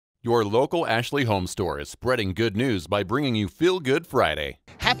Your local Ashley HomeStore is spreading good news by bringing you Feel Good Friday.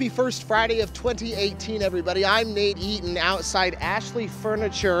 Happy first Friday of 2018, everybody. I'm Nate Eaton outside Ashley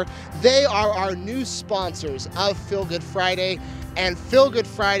Furniture. They are our new sponsors of Feel Good Friday, and Feel Good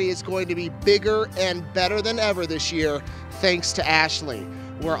Friday is going to be bigger and better than ever this year, thanks to Ashley.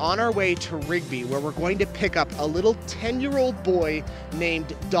 We're on our way to Rigby, where we're going to pick up a little 10-year-old boy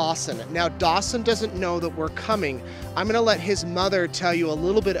named Dawson. Now, Dawson doesn't know that we're coming. I'm gonna let his mother tell you a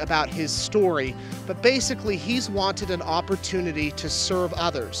little bit about his story, but basically he's wanted an opportunity to serve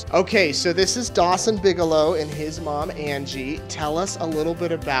others. Okay, so this is Dawson Bigelow and his mom, Angie. Tell us a little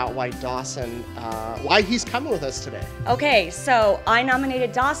bit about why Dawson, why he's coming with us today. Okay, so I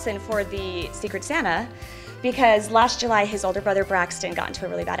nominated Dawson for the Secret Santa because last July his older brother Braxton got into a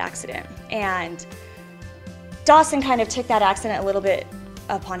really bad accident, and Dawson kind of took that accident a little bit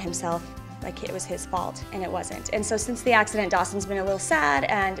upon himself, like it was his fault, and it wasn't. And so since the accident, Dawson's been a little sad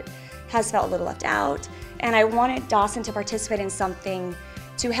and has felt a little left out, and I wanted Dawson to participate in something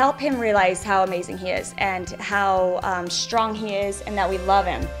to help him realize how amazing he is and how strong he is and that we love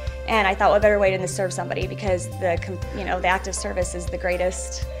him. And I thought, what better way than to serve somebody, because the act of service is the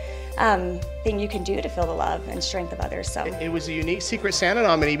greatest thing you can do to feel the love and strength of others. So it was a unique Secret Santa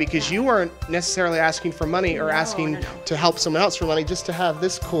nominee because you weren't necessarily asking for money or asking to help someone else for money, just to have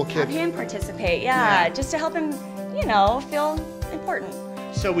this cool kid. Have him participate, just to help him, feel important.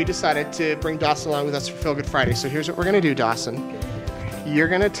 So we decided to bring Dawson along with us for Feel Good Friday. So here's what we're gonna do, Dawson. You're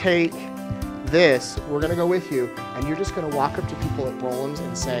gonna take this, we're gonna go with you, and you're just gonna walk up to people at Roland's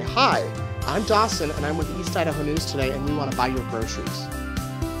and say, "Hi, I'm Dawson and I'm with East Idaho News today and we wanna buy your groceries."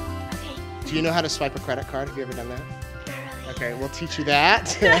 Do you know how to swipe a credit card? Have you ever done that? Not really. Okay, we'll teach you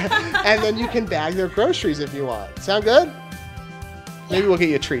that. And then you can bag their groceries if you want. Sound good? Maybe we'll get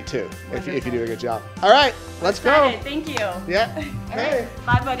you a treat too, if you do a good job. All right, let's go. Thank you. Yeah. Hey.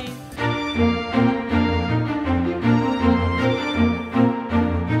 Bye, buddy.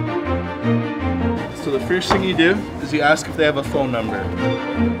 So the first thing you do is you ask if they have a phone number.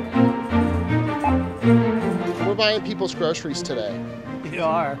 We're buying people's groceries today. You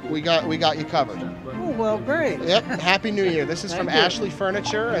are. We got you covered. Oh, well, great. Yep. Happy New Year. This is from Ashley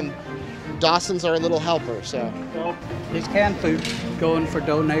Furniture, and Dawson's our little helper. So. Well, his canned food going for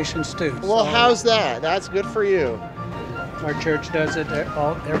donations too. Well, so how's that? That's good for you. our church does it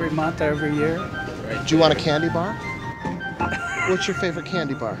every month, every year. Do you want a candy bar? What's your favorite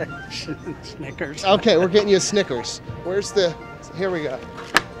candy bar? Snickers. Okay, we're getting you a Snickers. Where's the? Here we go.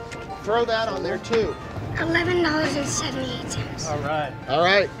 Throw that on there too. $11.78. All right. All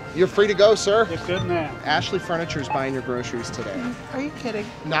right, you're free to go, sir. You're good man. Ashley Furniture is buying your groceries today. Are you kidding?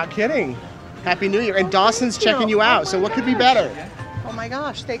 Not kidding. Happy New Year. And Dawson's checking you out, so what could be better? Oh my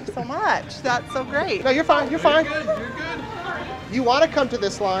gosh, thanks so much. That's so great. No, you're fine, you're fine. You're good. You want to come to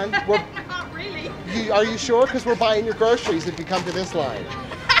this line? Not really. Are you sure? Because we're buying your groceries if you come to this line.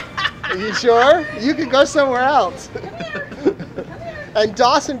 Are you sure? You can go somewhere else. And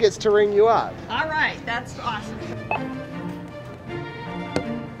Dawson gets to ring you up. All right, that's awesome.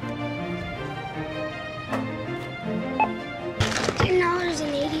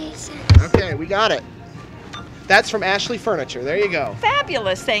 $10.88. Okay, we got it. That's from Ashley Furniture. There you go.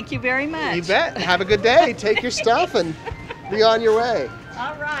 Fabulous. Thank you very much. You bet. Have a good day. Take your stuff and be on your way.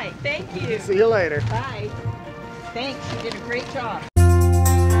 All right. Thank you. See you later. Bye. Thanks. You did a great job.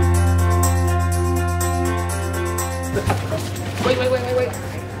 Wait.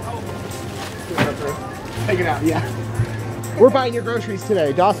 Take it out, yeah. We're buying your groceries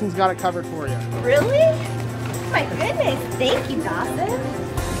today. Dawson's got it covered for you. Really? My goodness. Thank you, Dawson.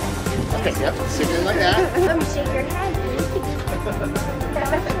 Okay, yep. Sit in like that. Let me shake your hand.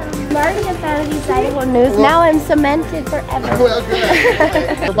 Learning about East Idaho News. Now I'm cemented forever. Well,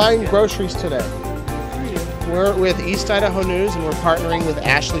 good. We're buying groceries today. We're with East Idaho News and we're partnering with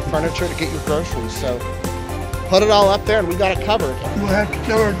Ashley Furniture to get your groceries. So put it all up there and we got it covered. We'll have to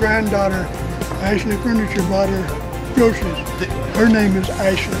tell our granddaughter, Ashley Furniture bought her groceries. Her name is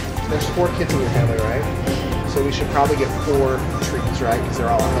Ashley. There's 4 kids in your family, right? So we should probably get 4 treats, right? Because they're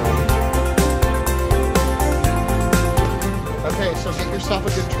all at home. Okay, so get yourself a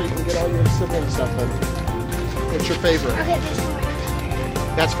good treat and get all your siblings something. What's your favorite? Okay, this one.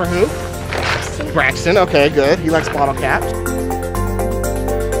 That's for who? Braxton, okay, good. He likes bottle caps.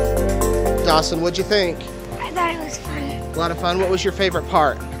 Dawson, what'd you think? I thought it was fun. A lot of fun. What was your favorite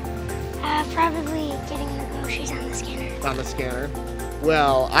part? Probably getting the groceries on the scanner. On the scanner.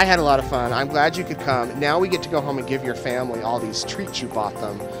 Well, I had a lot of fun. I'm glad you could come. Now we get to go home and give your family all these treats you bought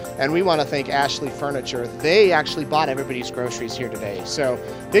them. And we want to thank Ashley Furniture. They actually bought everybody's groceries here today. So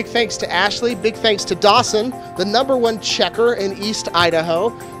big thanks to Ashley. Big thanks to Dawson, the #1 checker in East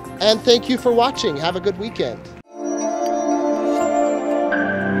Idaho. And thank you for watching. Have a good weekend.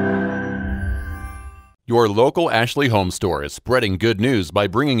 Your local Ashley Home Store is spreading good news by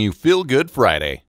bringing you Feel Good Friday.